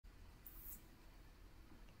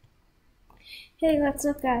Hey, what's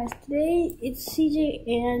up guys? Today it's CJ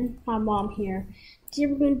and my mom here. Today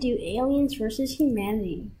we're going to do aliens versus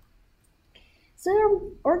humanity.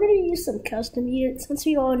 So we're going to use some custom units since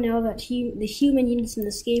we all know that the human units in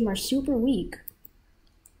this game are super weak.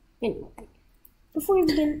 Anyway, before we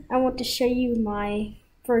begin, I want to show you my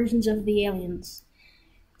versions of the aliens.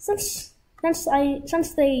 Since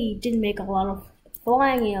they didn't make a lot of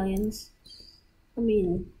flying aliens, I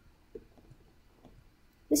mean,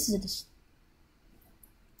 this is a disgrace.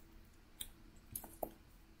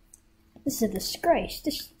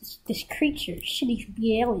 This creature shouldn't even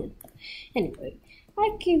be alien. Anyway,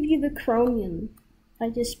 I give you the Cronian. I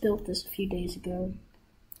just built this a few days ago.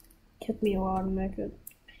 Took me a while to make it.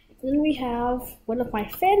 Then we have one of my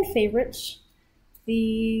fan favorites,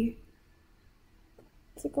 what's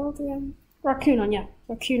it called again? Raccoon, yeah,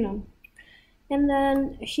 Raccoon. And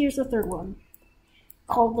then here's the third one,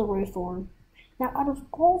 called the Wraithorn. Now, out of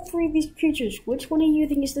all three of these creatures, which one do you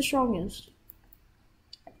think is the strongest?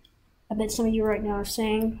 I bet some of you right now are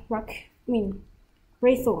saying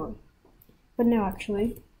Wraithorn. But no,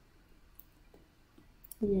 actually.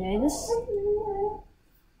 Yeah,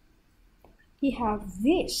 we have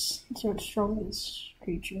this. It's our strongest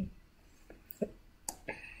creature.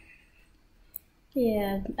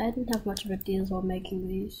 Yeah, I didn't have much of a deal while making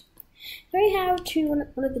these. Then we have two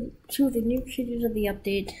of the new creatures of the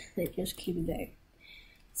update that just came today.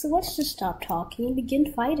 So let's just stop talking and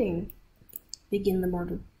begin fighting. Begin the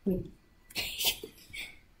murder.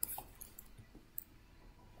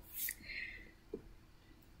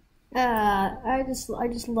 I just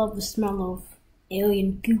love the smell of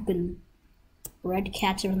alien goop and red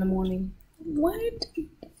ketchup in the morning. What?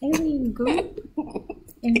 Alien goop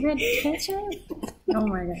and red ketchup? Oh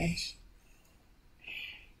my gosh.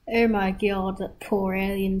 Oh my god, that poor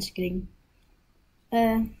alien's getting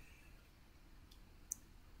I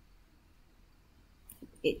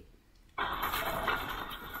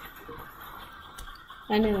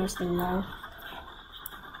know it's been low.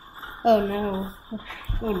 Oh no.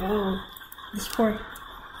 Oh no. This poor...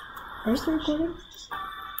 Where's the recording?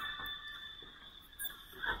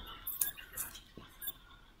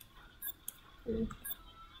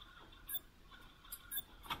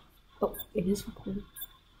 Oh, it is recording.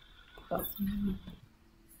 Oh.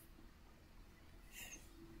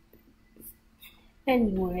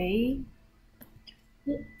 Anyway.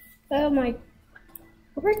 Oh my...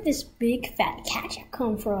 Where'd this big fat ketchup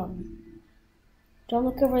come from? Don't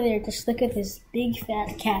look over there, just look at this big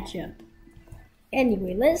fat ketchup.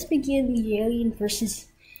 Anyway, let's begin the alien versus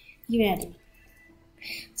humanity.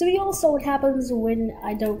 So we all saw what happens when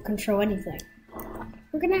I don't control anything.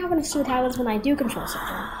 We're gonna see what happens when I do control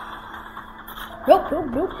something. Nope,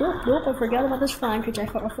 I forgot about this flying creature. I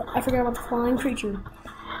forgot about the flying creature.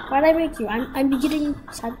 Why'd I make you? I'm getting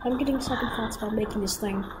second thoughts about making this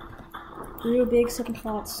thing. Real big second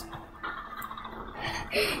thoughts.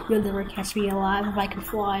 You'll never catch me alive if I can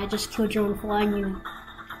fly. I just killed your own flying unit.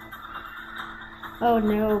 Oh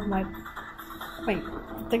no, wait,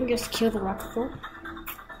 I think I just killed the Rockford.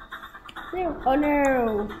 No, oh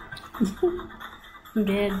no! I'm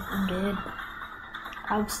dead.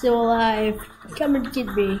 I'm still alive. Come and get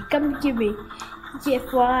me. You can't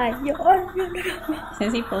fly. No.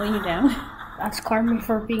 Is he pulling you down? That's karma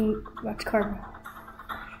for being. That's karma.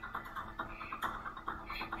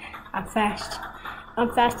 I'm fast.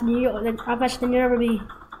 I'm faster than you'll ever be.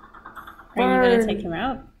 Are you gonna take him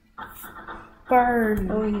out? Burn.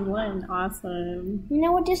 Oh, you won. Awesome. You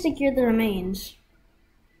know what? Just secure the remains.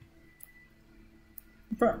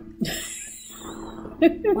 Burn.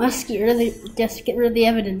 Let's get rid of the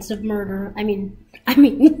evidence of murder. I mean,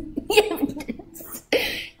 the evidence.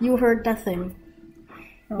 You heard nothing.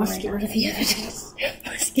 Oh Must get rid of the evidence.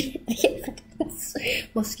 Must get rid of the evidence.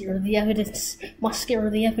 Must get rid of the evidence. Must get rid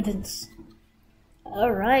of the evidence.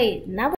 Alright, now